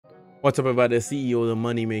What's up, everybody? The CEO, the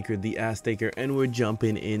moneymaker, the ass taker, and we're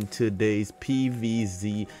jumping in today's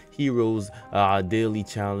PVZ Heroes daily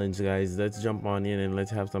challenge, guys. Let's jump on in and let's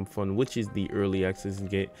have some fun, which is the early access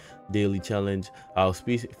get daily challenge.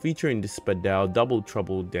 Featuring the Spadal double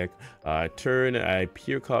trouble deck. Turn a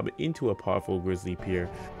peer cub into a powerful grizzly peer.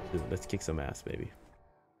 Let's kick some ass, baby.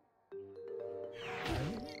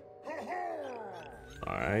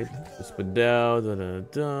 Alright, Spadal,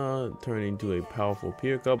 turn into a powerful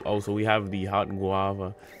peer cup. Also, we have the hot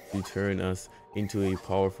guava to turn us into a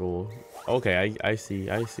powerful. Okay, I see.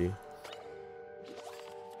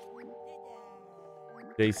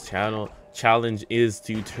 Today's challenge is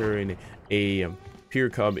to turn a peer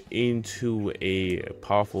cub into a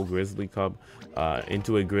powerful grizzly cub,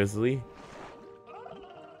 into a grizzly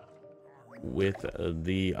with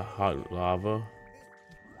the hot lava.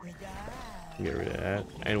 Get rid of that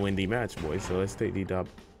and win the match, boys. So let's take the dub,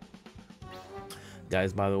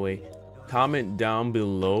 guys. By the way, comment down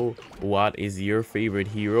below what is your favorite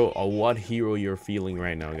hero or what hero you're feeling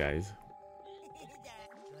right now, guys.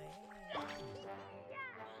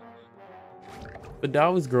 But that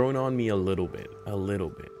was growing on me a little bit,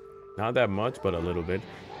 not that much, but a little bit.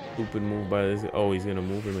 Stupid move by this. Oh, he's gonna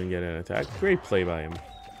move him and get an attack. Great play by him.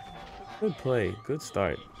 Good play, good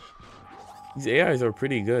start. These AIs are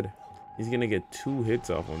pretty good. He's gonna get 2 hits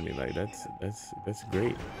off on me. Like that's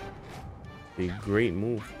great. A great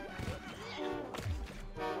move.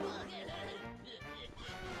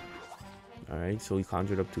 All right, so he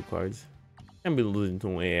conjured up 2 cards. And be losing to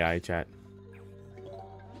an AI chat.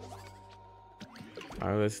 All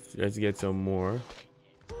right, let's get some more.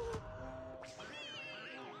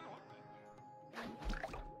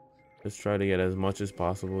 Let's try to get as much as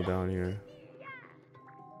possible down here,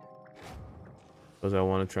 because I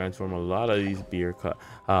want to transform a lot of these peer cubs.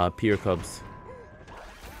 All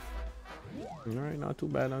right, not too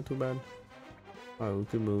bad. All right, we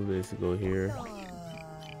can move this to go here.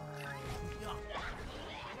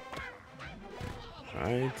 All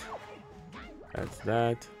right, that's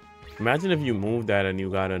that. Imagine if you moved that and you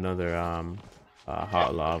got another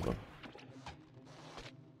hot lava.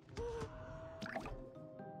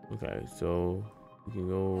 Okay, so we can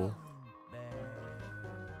go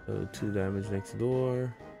 2 damage next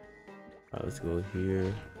door. Let's go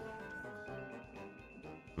here.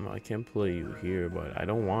 I can't play you here, but I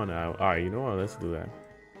don't want to. All right, you know what? Let's do that.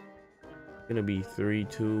 It's gonna be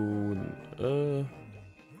 3-2.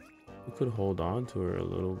 We could hold on to her a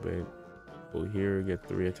little bit. Go here, get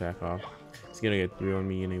 3 attack off. It's gonna get 3 on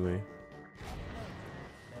me anyway.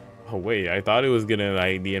 Oh wait, I thought it was gonna,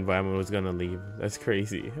 like, the environment was gonna leave. That's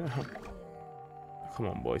crazy. Come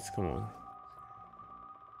on, boys, come on.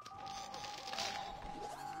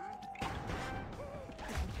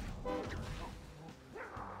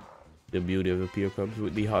 The beauty of the peer cubs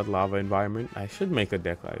with the hot lava environment. I should make a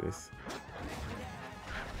deck like this.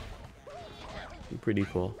 Pretty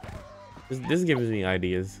cool. This gives me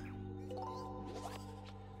ideas.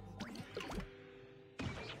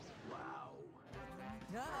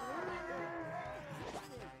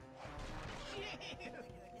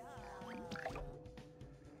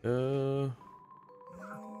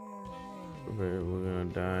 We're gonna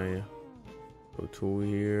die. Go 2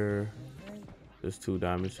 here. Just 2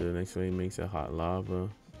 damage to the next one. Makes it hot lava.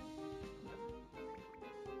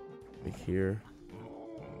 Like here.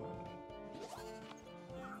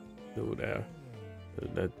 Do that.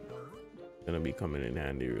 That's gonna be coming in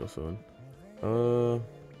handy real soon.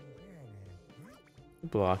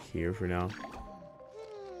 Block here for now.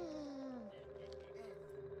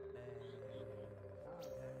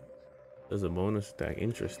 There's a bonus attack.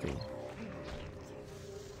 Interesting.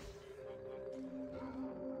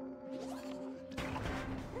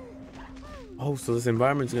 Oh, so this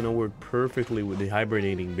environment's gonna work perfectly with the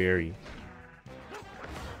hibernating berry.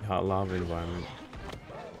 Hot lava environment.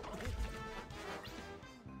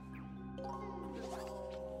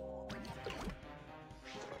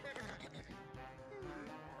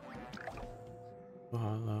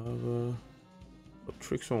 Hot lava. Oh,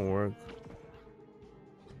 tricks won't work.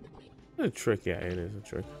 A trick, yeah, it is a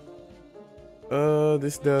trick.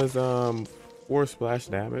 This does 4 splash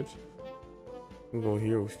damage. I'm gonna go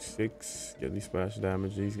here with 6. Get the splash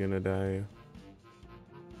damage. He's gonna die.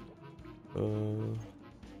 We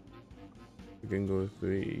can go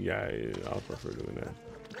 3. Yeah, I'll prefer doing that.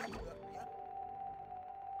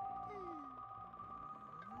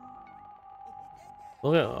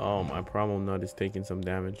 Look at, oh, my problem nut is taking some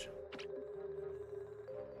damage.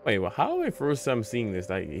 Wait, well, how am I first time seeing this?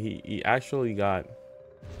 Like, he actually got.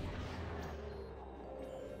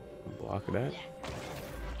 Block that.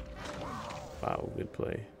 Wow, good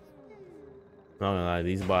play. Not gonna lie,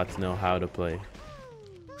 these bots know how to play.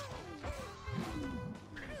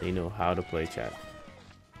 They know how to play, chat.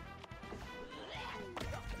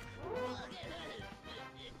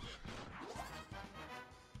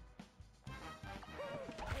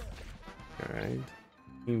 Alright.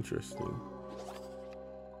 Interesting.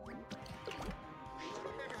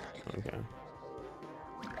 Okay.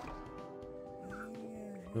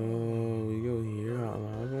 We go here.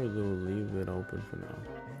 I'm gonna leave it open for now.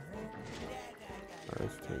 Alright,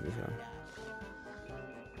 let's take this out.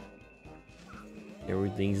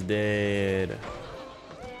 Everything's dead.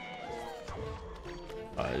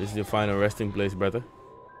 Alright, this is your final resting place, brother.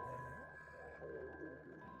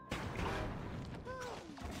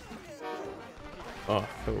 Oh,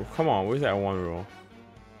 come on. Where's that one roll?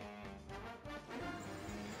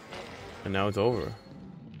 And now it's over.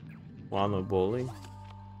 While I'm bowling.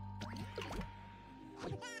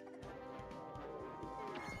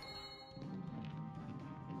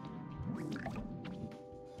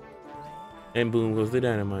 And boom goes the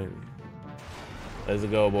dynamite. Let's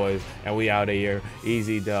go, boys. And we out of here.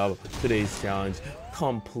 Easy dub. Today's challenge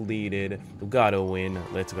completed. We gotta win.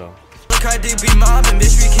 Let's go. Look how deep we mobbing,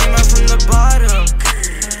 bitch. We came up from the bottom.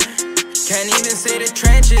 Can't even say the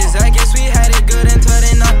trenches. I guess we had it good until they